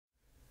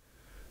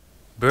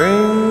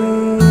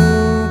Bring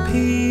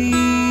peace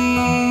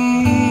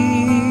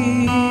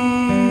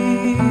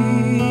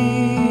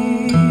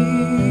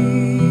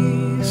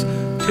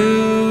to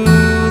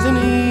the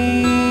knees.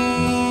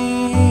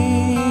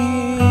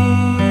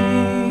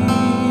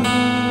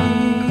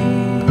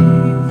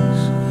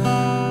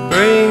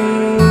 Bring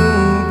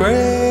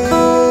bread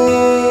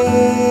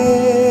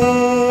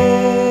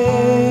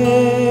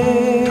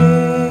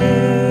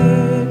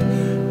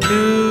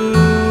to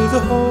the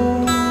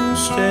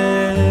homestead.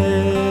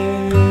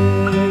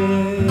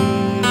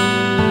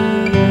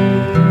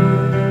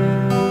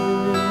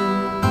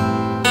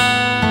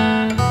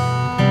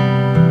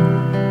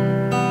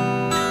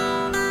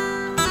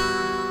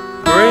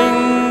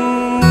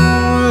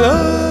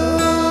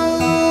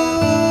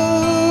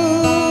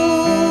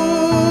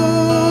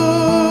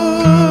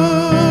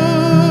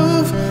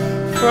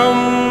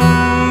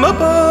 From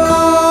above,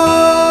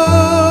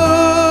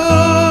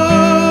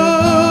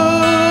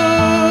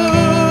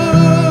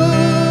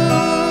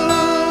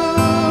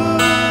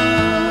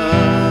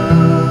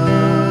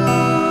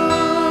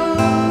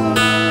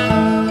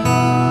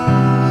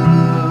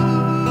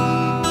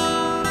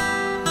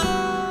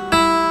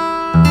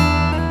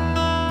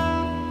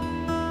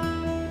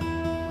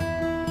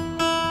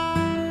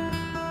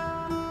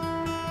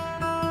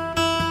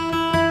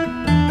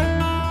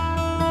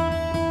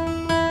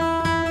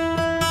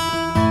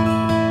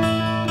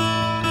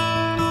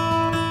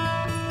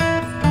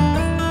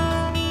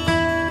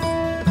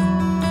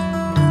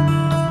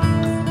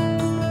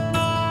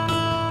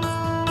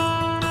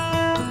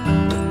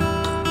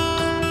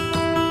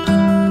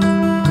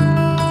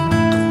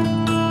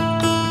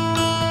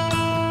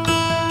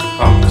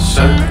 on the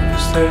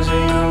surface there's a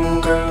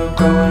young girl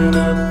growing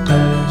up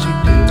as you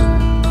do.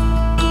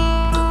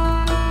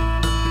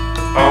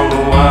 On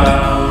the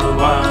wild,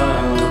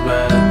 wild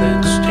ride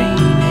that's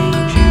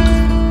teenage youth.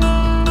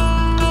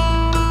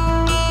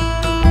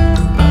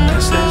 But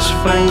as this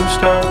flame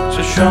starts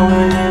to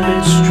showing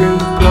its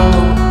true glow,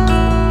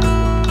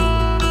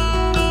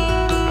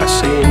 I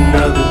see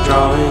another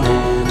drawing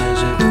in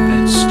as if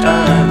it's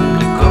time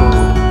to go.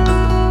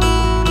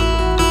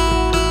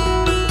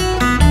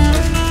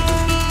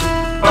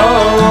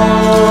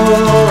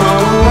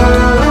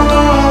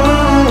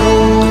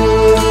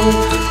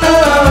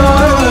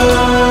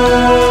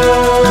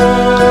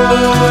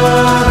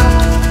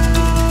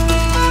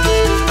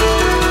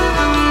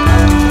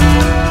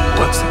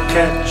 What's the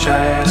catch, I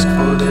ask,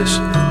 for this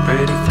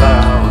pretty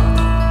flower?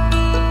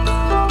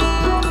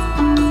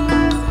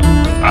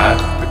 I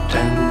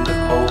pretend to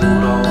hold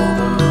all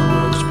the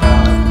world's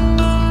power,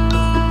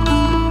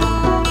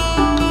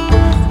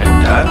 and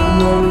I don't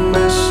want to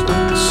mess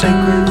with the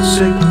sacred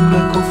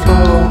cyclical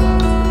flow.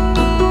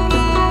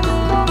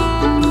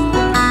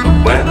 But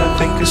when I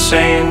think of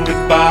saying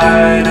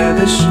goodbye to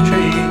this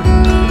tree,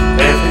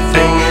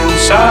 everything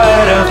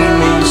inside of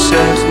me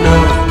says no,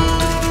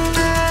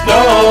 no.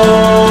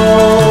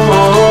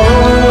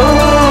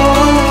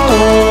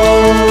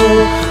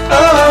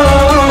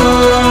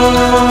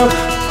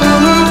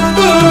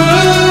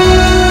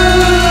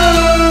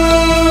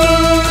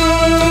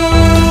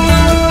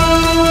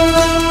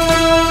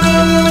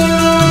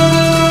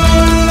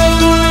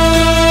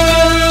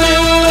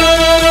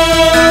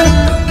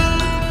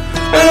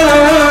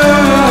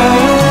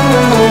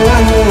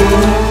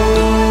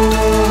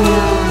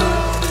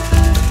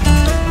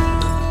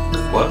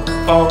 What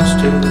falls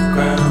to the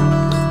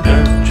ground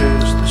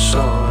nurtures the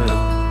soil,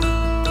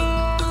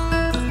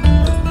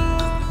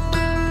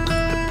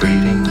 the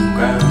breeding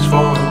grounds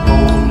for a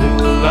whole new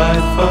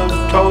life of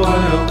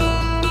toil.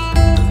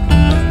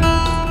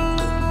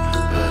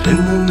 But in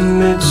the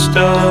midst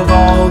of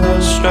all